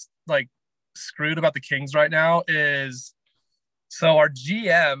thing that's like screwed about the Kings right now is, so our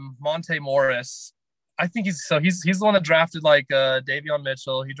GM Monte Morris, I think he's the one that drafted like Davion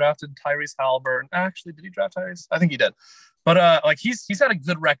Mitchell. He drafted Tyrese Halliburton. Actually, did he draft Tyrese? I think he did. But like he's had a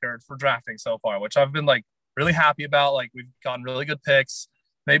good record for drafting so far, which I've been like really happy about. Like we've gotten really good picks.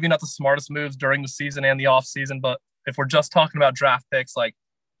 Maybe not the smartest moves during the season and the off season, but if we're just talking about draft picks, like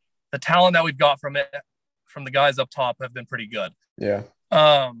the talent that we've got from the guys up top have been pretty good. Yeah.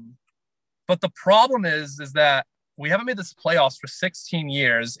 But the problem is that we haven't made this playoffs for 16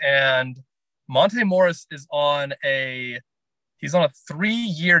 years, and Monte Morris is on a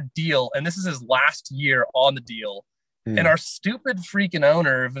 3-year deal, and this is his last year on the deal. And our stupid freaking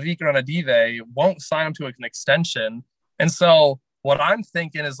owner, Vivek Ranadive, won't sign him to an extension. And so what I'm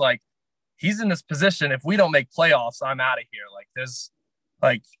thinking is like, he's in this position. If we don't make playoffs, I'm out of here. Like there's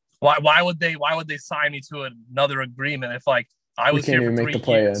like, why would they sign me to another agreement if like I was here for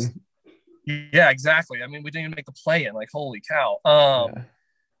 3 years? Yeah, exactly. I mean, we didn't even make the play in. Like, holy cow.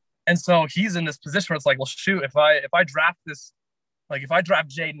 And so he's in this position where it's like, well, shoot, if I draft this, like if I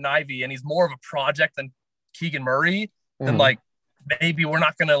draft Jaden Ivey and he's more of a project than Keegan Murray, then like maybe we're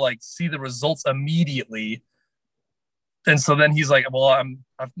not gonna like see the results immediately. And so then he's like, well,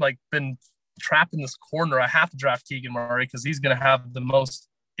 I've like been trapped in this corner. I have to draft Keegan Murray because he's gonna have the most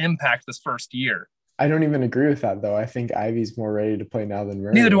impact this first year. I don't even agree with that though. I think Ivey's more ready to play now than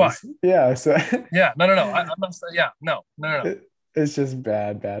Murray. Neither do I. Yeah. So yeah, no. I'm not saying no. It's just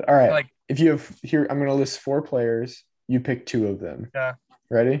bad. All right. Like if you have here, I'm gonna list 4 players. You pick 2 of them. Yeah.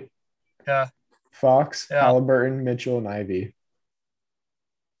 Ready? Yeah. Fox, Halliburton, Mitchell, and Ivey.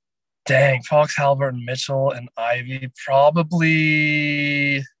 Dang, Fox, Halliburton, Mitchell, and Ivey.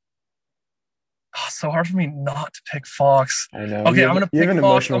 Probably. Oh, so hard for me not to pick Fox. I know. Okay, I'm gonna pick Fox. You have an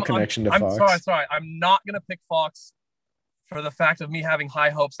emotional connection to Fox. Sorry. I'm not gonna pick Fox for the fact of me having high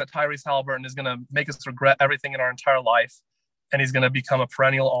hopes that Tyrese Halliburton is gonna make us regret everything in our entire life, and he's gonna become a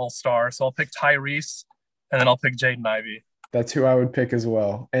perennial all-star. So I'll pick Tyrese, and then I'll pick Jaden Ivey. That's who I would pick as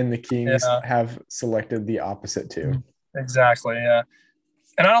well. And the Kings have selected the opposite too. Exactly. Yeah.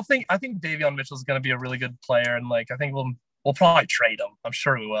 And I think Davion Mitchell is going to be a really good player. And like, I think we'll probably trade him. I'm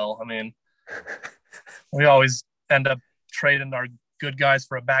sure we will. I mean, we always end up trading our good guys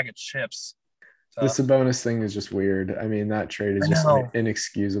for a bag of chips. So. The Sabonis thing is just weird. I mean, that trade is just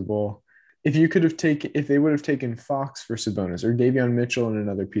inexcusable. If they would have taken Fox for Sabonis or Davion Mitchell and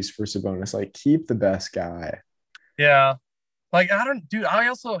another piece for Sabonis, like keep the best guy. Yeah. Like, I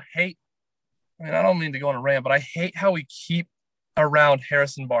also hate, I don't mean to go on a rant, but I hate how we keep around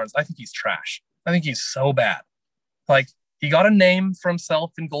Harrison Barnes. I think he's trash. I think he's so bad. Like, he got a name for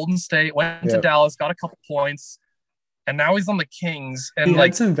himself in Golden State, went to Dallas, got a couple points, and now he's on the Kings. And he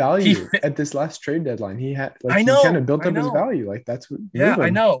had some value at this last trade deadline. He had, like, he kind of built up his value. Like, that's what. Yeah, I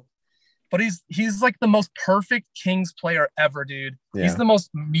know. But he's like the most perfect Kings player ever, dude. Yeah. He's the most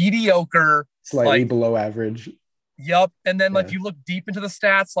mediocre, slightly below average. Yep. And then if you look deep into the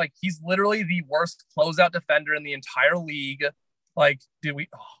stats, like he's literally the worst closeout defender in the entire league. Like, dude,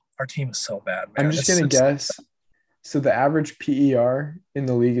 our team is so bad, man. I'm just going to guess. So the average PER in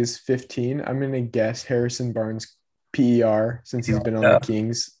the league is 15. I'm going to guess Harrison Barnes' PER, since he's been on the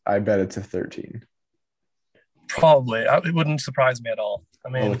Kings, I bet it's a 13. Probably. It wouldn't surprise me at all. I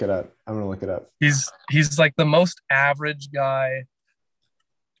mean, I'm going to look it up. He's like the most average guy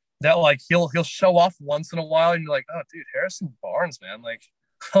that like he'll show off once in a while and you're like, oh dude, Harrison Barnes, man. Like,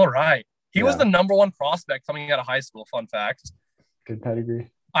 all right. He was the number 1 prospect coming out of high school. Fun fact. Good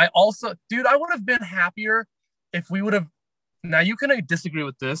pedigree. I would have been happier if we would have, now you can disagree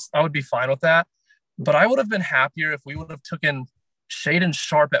with this. I would be fine with that. But I would have been happier if we would have taken Shaedon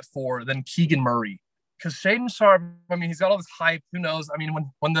Sharpe at 4 than Keegan Murray. Because Shaedon Sharpe, I mean, he's got all this hype. Who knows? I mean,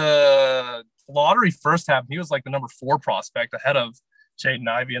 when the lottery first happened, he was like the number 4 prospect ahead of Jaden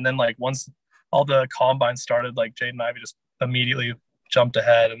Ivey. And then like once all the combine started, like Jaden Ivey just immediately jumped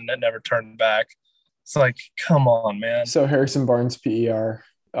ahead and it never turned back. It's like, come on, man. So Harrison Barnes' PER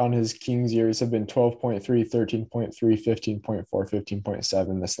on his Kings years have been 12.3, 13.3, 15.4,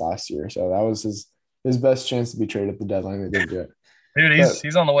 15.7 this last year. So that was his best chance to be traded at the deadline. They didn't do it. Dude,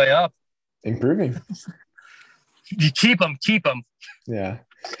 he's on the way up. Improving. You keep him. Yeah.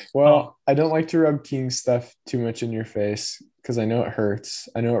 Well, I don't like to rub Kings stuff too much in your face because I know it hurts.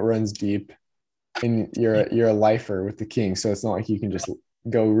 I know it runs deep. And you're a lifer with the Kings, so it's not like you can just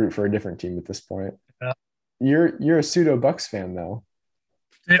go root for a different team at this point. Yeah. You're a pseudo Bucks fan though.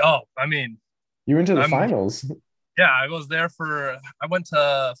 I mean, you went to the finals. Yeah, I went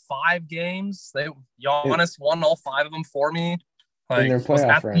to 5 games. Giannis won all 5 of them for me. Like, in their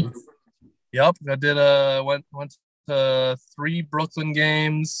playoff run. Yep, I did went to 3 Brooklyn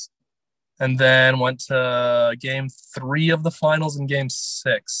games, and then went to game 3 of the finals and game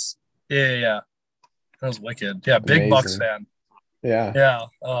 6. Yeah. That was wicked. Yeah, big Bucks Amazing. fan. Yeah. Yeah.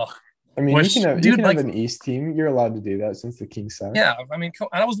 Oh, I mean, Which, you can dude, have like- an East team. You're allowed to do that since the Kings suck. yeah. I mean,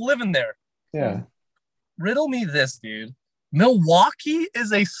 I was living there. Yeah. Riddle me this, dude. Milwaukee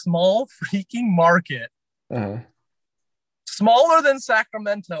is a small freaking market, Uh-huh. smaller than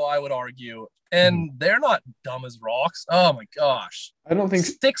Sacramento, I would argue, and they're not dumb as rocks. Oh my gosh, I don't think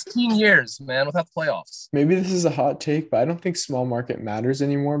 16 years, man, without the playoffs. maybe this is a hot take, but I don't think small market matters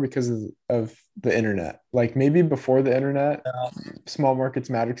anymore because of the internet. Like maybe before the internet, small markets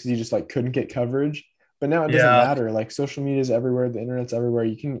matter because you just like couldn't get coverage. But now it doesn't Yeah. matter. Like social media is everywhere, the internet's everywhere.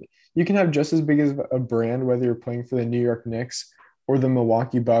 You can have just as big as a brand whether you're playing for the New York Knicks or the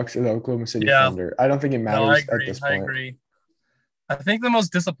Milwaukee Bucks or the Oklahoma City Yeah. Thunder. I don't think it No, matters I at agree. this point. I agree. I think the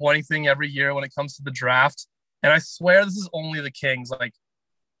most disappointing thing every year when it comes to the draft, and I swear this is only the Kings. Like,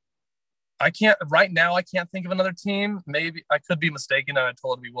 I can't think of another team. Maybe I could be mistaken, and I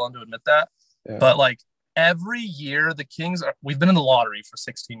totally be willing to admit that. Yeah. But like every year, the Kings we've been in the lottery for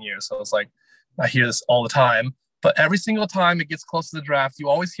 16 years, so it's like I hear this all the time. But every single time it gets close to the draft, you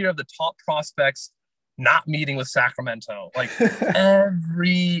always hear of the top prospects not meeting with Sacramento. Like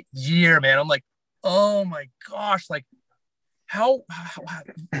every year, man. I'm like, oh my gosh, like how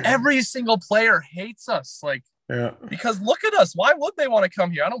every single player hates us. Like, Yeah. because look at us. Why would they want to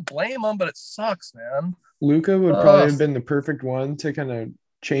come here? I don't blame them, but it sucks, man. Luka would probably have been the perfect one to kind of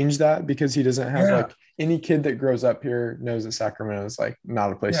change that because he doesn't have like any kid that grows up here knows that Sacramento is like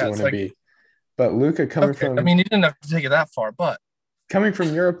not a place you want to be. But Luka coming from, I mean, he didn't have to take it that far, but coming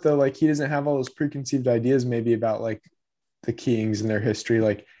from Europe though, like he doesn't have all those preconceived ideas maybe about like the Kings and their history.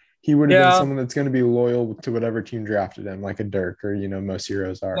 Like he would have been someone that's going to be loyal to whatever team drafted him, like a Dirk or most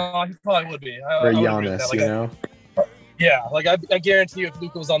Heroes are. no, he probably would be. Or a Giannis, like, Yeah, like I guarantee you, if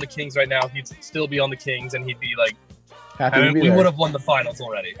Luka was on the Kings right now, he'd still be on the Kings, and he'd be like, happy to be we there. would have won the finals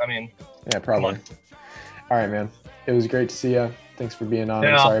already. I mean, yeah, probably. All right, man. It was great to see you. Thanks for being on.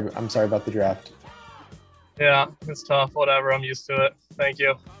 Yeah. I'm sorry about the draft. yeah, it's tough. Whatever, I'm used to it. Thank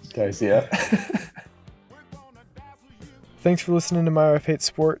you. Okay, see ya. Thanks for listening to My Wife Hates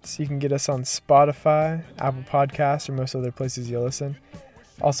Sports. You can get us on Spotify, Apple Podcasts, or most other places you listen.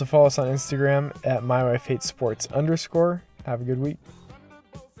 Also follow us on Instagram at MyWifeHatesSports_. Have a good week.